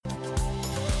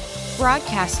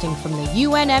Broadcasting from the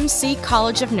UNMC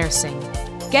College of Nursing.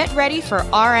 Get ready for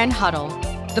RN Huddle,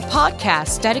 the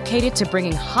podcast dedicated to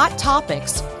bringing hot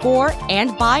topics for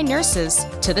and by nurses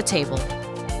to the table.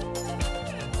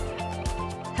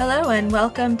 Hello and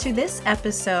welcome to this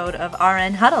episode of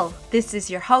RN Huddle. This is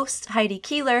your host, Heidi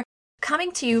Keeler,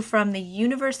 coming to you from the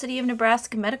University of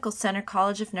Nebraska Medical Center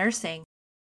College of Nursing.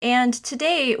 And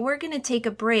today we're going to take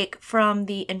a break from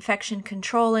the infection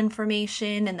control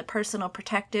information and the personal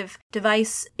protective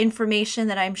device information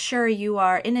that I'm sure you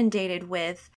are inundated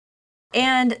with,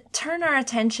 and turn our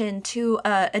attention to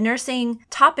a nursing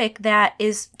topic that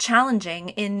is challenging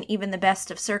in even the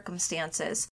best of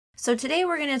circumstances. So today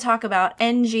we're going to talk about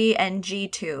NG and G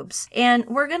tubes, and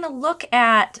we're going to look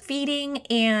at feeding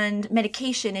and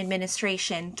medication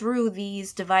administration through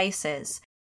these devices.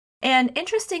 And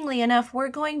interestingly enough, we're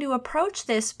going to approach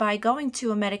this by going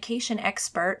to a medication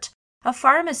expert, a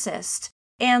pharmacist,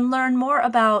 and learn more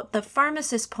about the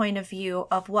pharmacist's point of view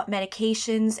of what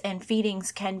medications and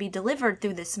feedings can be delivered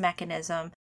through this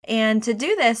mechanism. And to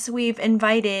do this, we've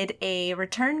invited a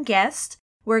return guest.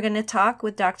 We're going to talk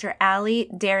with Dr.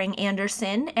 Allie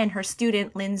Daring-Anderson and her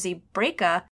student Lindsay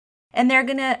Brejcha, and they're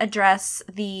going to address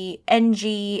the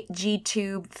NG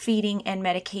G-tube feeding and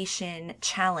medication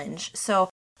challenge. So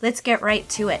let's get right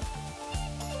to it.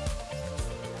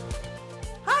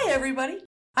 Hi, everybody.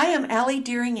 I am Allie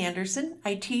Daring-Anderson.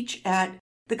 I teach at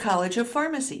the College of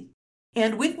Pharmacy.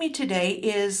 And with me today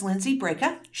is Lindsay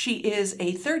Brejcha. She is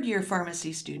a third-year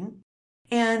pharmacy student.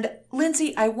 And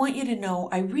Lindsay, I want you to know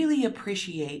I really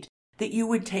appreciate that you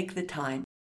would take the time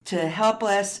to help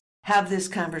us have this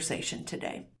conversation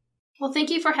today. Well, thank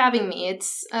you for having me.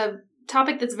 It's a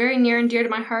topic that's very near and dear to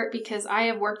my heart because I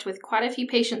have worked with quite a few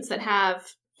patients that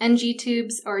have NG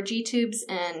tubes or G tubes,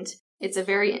 and it's a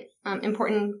very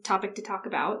important topic to talk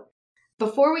about.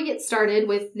 Before we get started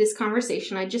with this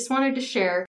conversation, I just wanted to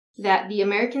share that the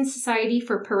American Society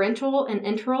for Parenteral and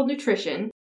Enteral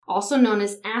Nutrition, also known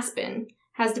as ASPEN,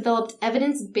 has developed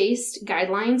evidence-based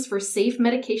guidelines for safe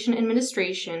medication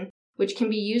administration, which can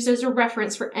be used as a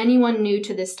reference for anyone new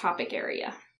to this topic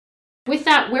area. With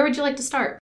that, where would you like to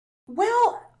start?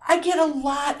 Well, I get a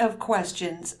lot of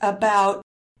questions about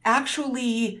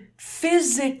actually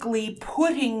physically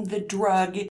putting the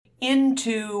drug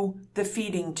into the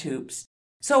feeding tubes.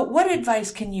 So what advice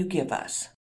can you give us?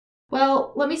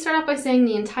 Well, let me start off by saying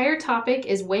the entire topic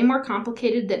is way more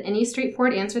complicated than any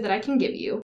straightforward answer that I can give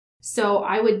you. So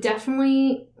I would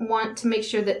definitely want to make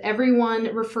sure that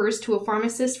everyone refers to a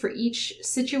pharmacist for each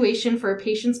situation for a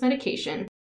patient's medication.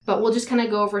 But we'll just kind of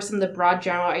go over some of the broad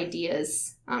general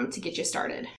ideas to get you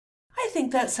started. I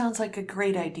think that sounds like a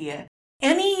great idea.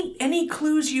 Any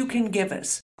clues you can give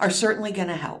us are certainly going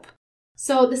to help.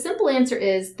 So the simple answer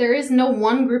is there is no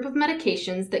one group of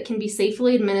medications that can be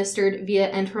safely administered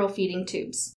via enteral feeding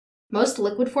tubes. Most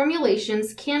liquid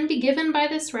formulations can be given by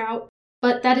this route,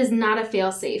 but that is not a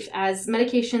fail-safe, as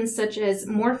medications such as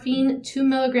morphine 2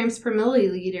 milligrams per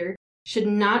milliliter should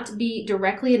not be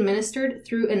directly administered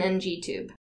through an NG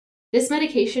tube. This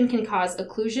medication can cause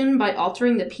occlusion by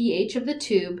altering the pH of the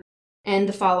tube and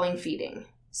the following feeding.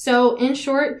 So, in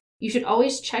short, you should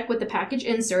always check with the package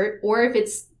insert, or if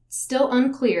it's still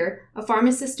unclear, a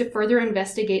pharmacist to further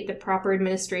investigate the proper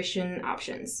administration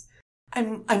options.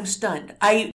 I'm stunned.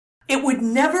 It would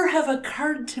never have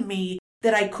occurred to me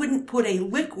that I couldn't put a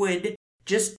liquid,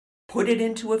 just put it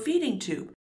into a feeding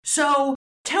tube. So,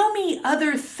 tell me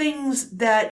other things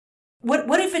that,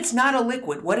 what if it's not a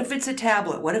liquid? What if it's a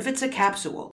tablet? What if it's a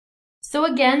capsule? So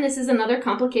again, this is another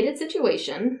complicated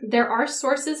situation. There are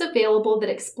sources available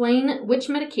that explain which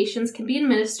medications can be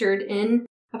administered in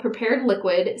a prepared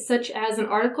liquid, such as an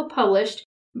article published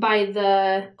by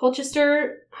the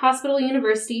Colchester Hospital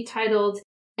University titled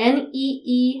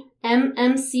NEEMMC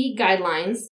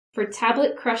Guidelines for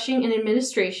Tablet Crushing and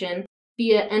Administration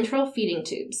via Enteral Feeding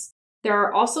Tubes. There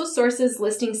are also sources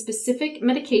listing specific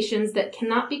medications that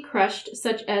cannot be crushed,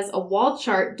 such as a wall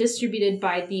chart distributed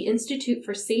by the Institute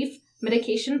for Safe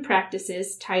Medication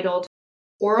Practices titled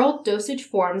Oral Dosage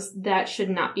Forms That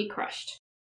Should Not Be Crushed.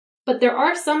 But there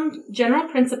are some general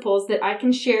principles that I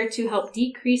can share to help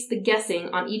decrease the guessing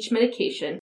on each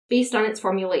medication based on its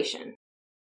formulation.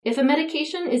 If a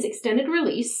medication is extended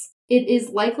release, it is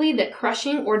likely that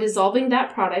crushing or dissolving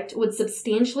that product would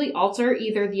substantially alter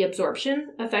either the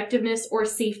absorption, effectiveness, or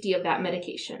safety of that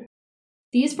medication.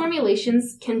 These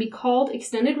formulations can be called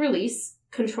extended release,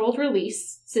 controlled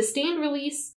release, sustained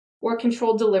release, or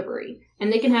controlled delivery,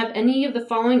 and they can have any of the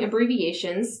following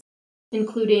abbreviations,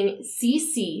 including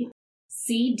CC,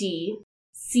 CD,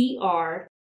 CR,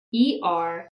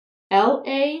 ER,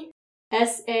 LA,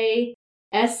 SA,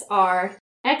 SR,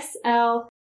 XL,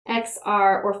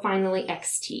 XR, or finally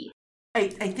XT. I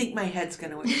think my head's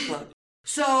going to explode.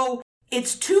 So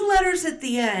it's 2 letters at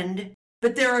the end,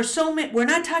 but there are so many. We're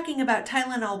not talking about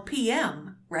Tylenol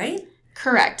PM, right?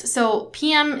 Correct. So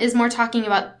PM is more talking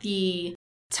about the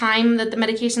time that the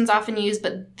medication's often used,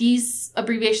 but these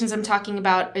abbreviations I'm talking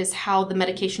about is how the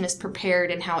medication is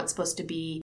prepared and how it's supposed to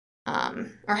be,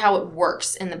 or how it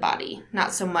works in the body,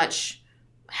 not so much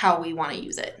how we want to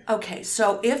use it. Okay,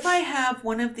 so if I have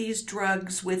one of these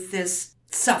drugs with this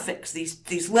suffix,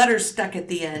 these letters stuck at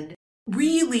the end,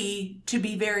 really, to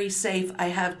be very safe, I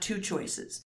have 2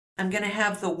 choices. I'm going to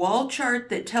have the wall chart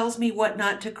that tells me what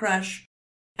not to crush,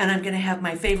 and I'm going to have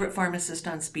my favorite pharmacist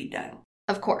on speed dial.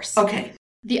 Of course. Okay.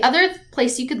 The other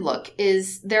place you could look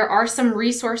is there are some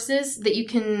resources that you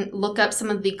can look up some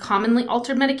of the commonly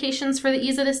altered medications for the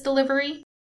ease of this delivery.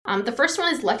 The first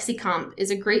one is Lexicomp,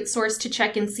 is a great source to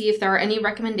check and see if there are any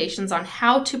recommendations on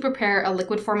how to prepare a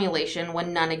liquid formulation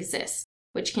when none exists,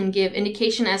 which can give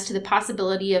indication as to the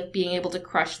possibility of being able to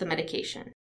crush the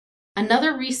medication.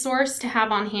 Another resource to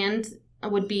have on hand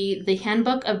would be the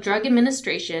Handbook of Drug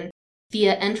Administration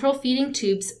via enteral feeding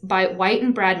tubes by White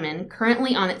and Bradman,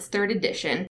 currently on its 3rd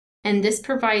edition, and this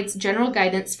provides general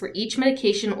guidance for each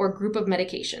medication or group of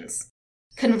medications.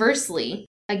 Conversely,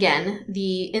 again,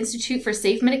 the Institute for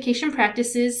Safe Medication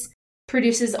Practices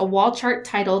produces a wall chart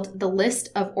titled The List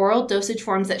of Oral Dosage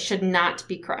Forms That Should Not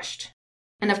Be Crushed.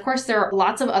 And of course, there are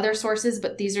lots of other sources,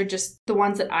 but these are just the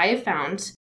ones that I have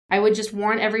found. I would just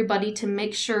warn everybody to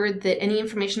make sure that any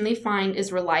information they find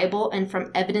is reliable and from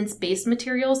evidence-based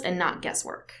materials and not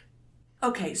guesswork.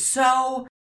 Okay, so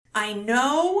I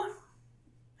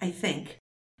think,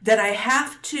 that I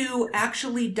have to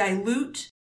actually dilute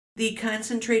the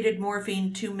concentrated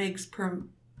morphine 2 mg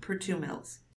per 2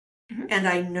 mils. Mm-hmm. And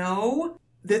I know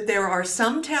that there are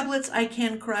some tablets I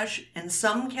can crush and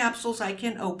some capsules I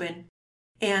can open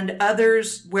and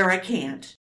others where I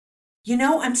can't.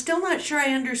 I'm still not sure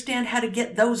I understand how to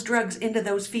get those drugs into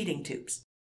those feeding tubes.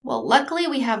 Well, luckily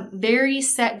we have very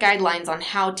set guidelines on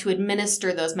how to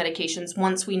administer those medications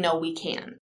once we know we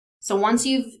can. So once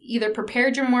you've either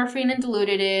prepared your morphine and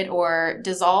diluted it or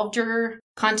dissolved your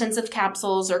contents of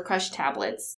capsules or crushed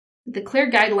tablets, the clear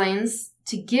guidelines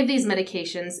to give these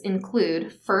medications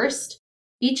include, first,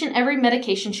 each and every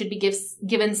medication should be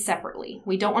given separately.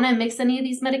 We don't want to mix any of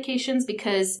these medications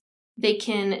because they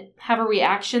can have a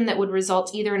reaction that would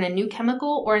result either in a new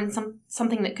chemical or in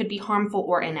something that could be harmful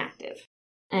or inactive.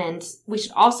 And we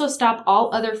should also stop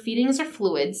all other feedings or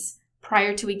fluids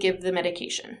prior to we give the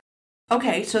medication.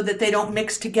 Okay, so that they don't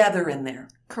mix together in there.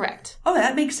 Correct. Oh,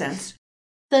 that makes sense.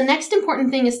 The next important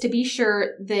thing is to be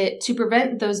sure that to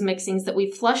prevent those mixings that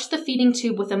we flush the feeding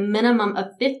tube with a minimum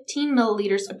of 15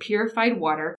 milliliters of purified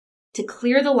water to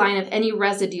clear the line of any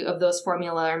residue of those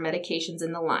formula or medications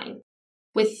in the line.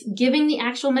 With giving the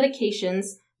actual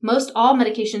medications, most all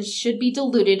medications should be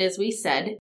diluted, as we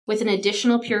said, with an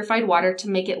additional purified water to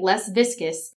make it less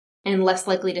viscous and less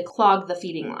likely to clog the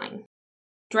feeding line.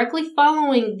 Directly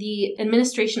following the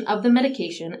administration of the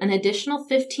medication, an additional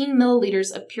 15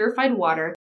 milliliters of purified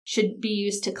water should be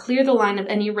used to clear the line of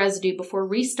any residue before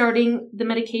restarting the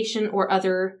medication or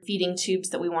other feeding tubes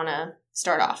that we want to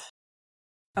start off.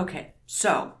 Okay,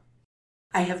 so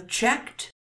I have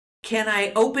checked. Can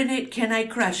I open it? Can I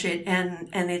crush it? And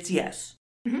it's yes.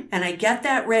 Mm-hmm. And I get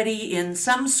that ready in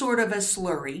some sort of a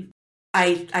slurry.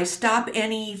 I stop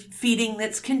any feeding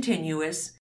that's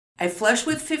continuous. I flush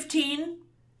with 15.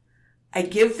 I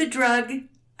give the drug.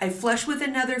 I flush with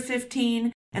another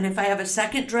 15. And if I have a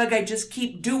second drug, I just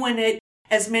keep doing it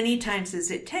as many times as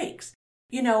it takes.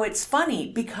 It's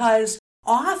funny because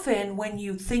often when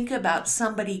you think about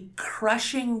somebody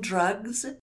crushing drugs,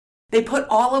 they put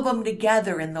all of them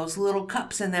together in those little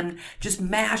cups and then just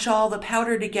mash all the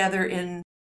powder together in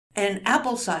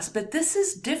applesauce. But this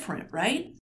is different,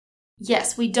 right?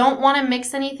 Yes, we don't want to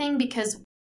mix anything because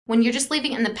when you're just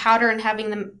leaving it in the powder and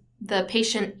having the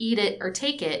patient eat it or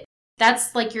take it,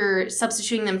 that's like you're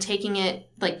substituting them taking it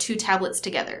like 2 tablets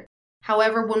together.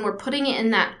 However, when we're putting it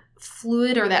in that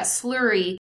fluid or that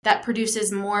slurry, that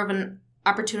produces more of an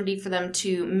opportunity for them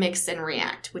to mix and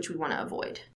react, which we want to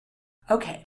avoid.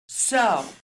 Okay. So,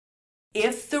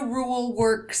 if the rule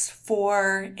works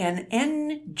for an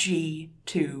NG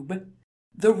tube,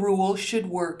 the rule should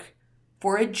work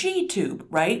for a G tube,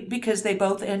 right? Because they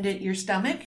both end at your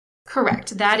stomach?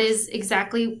 Correct. That is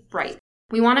exactly right.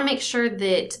 We want to make sure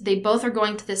that they both are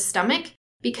going to the stomach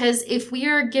because if we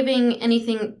are giving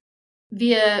anything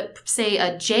via, say,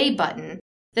 a J button,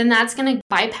 then that's going to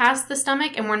bypass the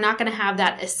stomach and we're not going to have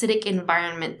that acidic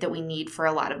environment that we need for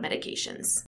a lot of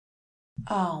medications.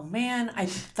 Oh, man, I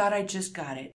thought I just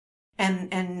got it.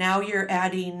 and now you're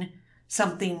adding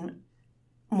something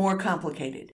more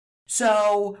complicated.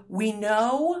 So we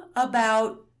know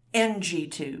about NG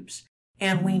tubes,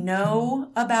 and we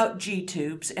know about G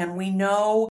tubes, and we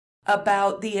know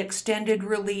about the extended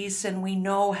release, and we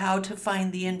know how to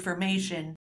find the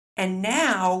information. And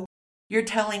now you're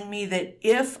telling me that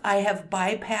if I have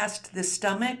bypassed the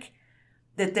stomach,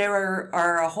 that there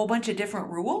are a whole bunch of different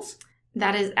rules?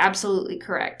 That is absolutely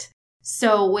correct.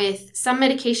 So with some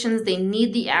medications, they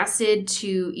need the acid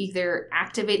to either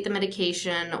activate the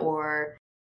medication or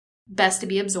best to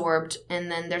be absorbed.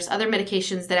 And then there's other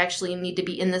medications that actually need to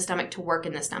be in the stomach to work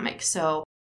in the stomach. So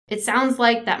it sounds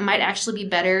like that might actually be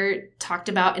better talked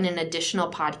about in an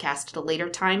additional podcast at a later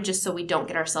time, just so we don't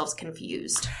get ourselves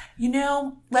confused.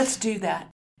 Let's do that,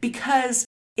 because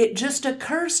it just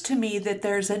occurs to me that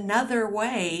there's another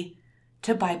way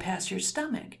to bypass your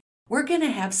stomach. We're going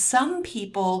to have some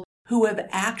people who have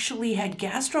actually had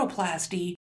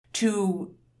gastroplasty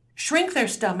to shrink their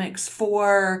stomachs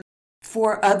for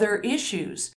other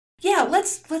issues. Yeah,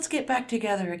 let's get back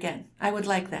together again. I would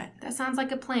like that. That sounds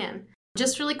like a plan.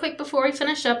 Just really quick before we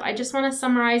finish up, I just want to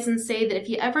summarize and say that if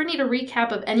you ever need a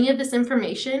recap of any of this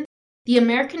information, the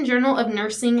American Journal of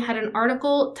Nursing had an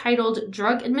article titled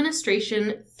Drug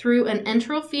Administration Through an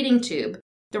Enteral Feeding Tube,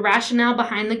 the Rationale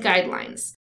Behind the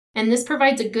Guidelines. And this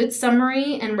provides a good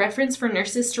summary and reference for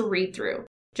nurses to read through.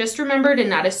 Just remember to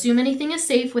not assume anything is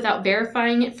safe without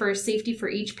verifying it for safety for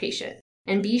each patient.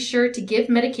 And be sure to give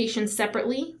medications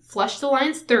separately, flush the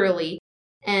lines thoroughly,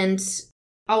 and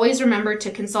always remember to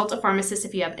consult a pharmacist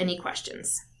if you have any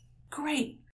questions.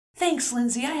 Great. Thanks,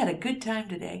 Lindsay. I had a good time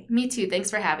today. Me too. Thanks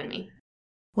for having me.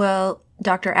 Well,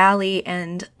 Dr. Allie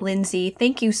and Lindsay,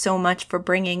 thank you so much for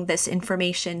bringing this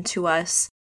information to us.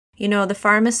 The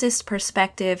pharmacist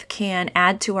perspective can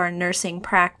add to our nursing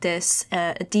practice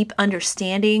a deep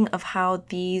understanding of how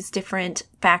these different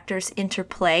factors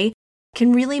interplay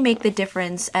can really make the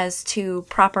difference as to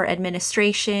proper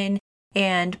administration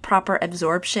and proper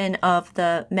absorption of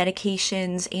the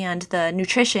medications and the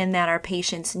nutrition that our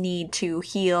patients need to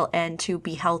heal and to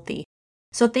be healthy.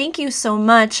 So thank you so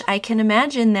much. I can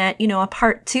imagine that, a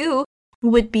part 2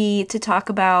 would be to talk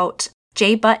about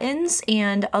J buttons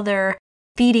and other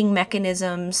feeding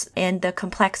mechanisms and the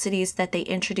complexities that they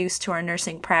introduce to our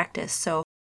nursing practice. So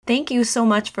thank you so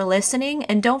much for listening.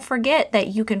 And don't forget that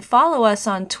you can follow us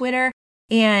on Twitter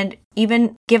and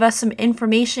even give us some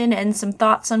information and some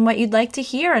thoughts on what you'd like to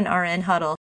hear in RN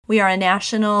Huddle. We are a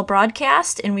national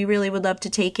broadcast, and we really would love to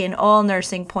take in all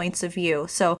nursing points of view.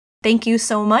 So thank you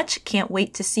so much. Can't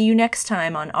wait to see you next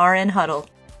time on RN Huddle.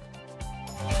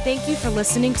 Thank you for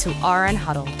listening to RN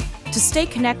Huddle. To stay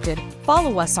connected,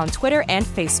 follow us on Twitter and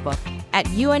Facebook at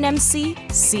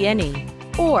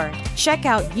UNMC-CNE or check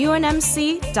out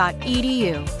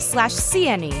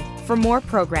unmc.edu/CNE for more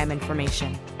program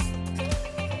information.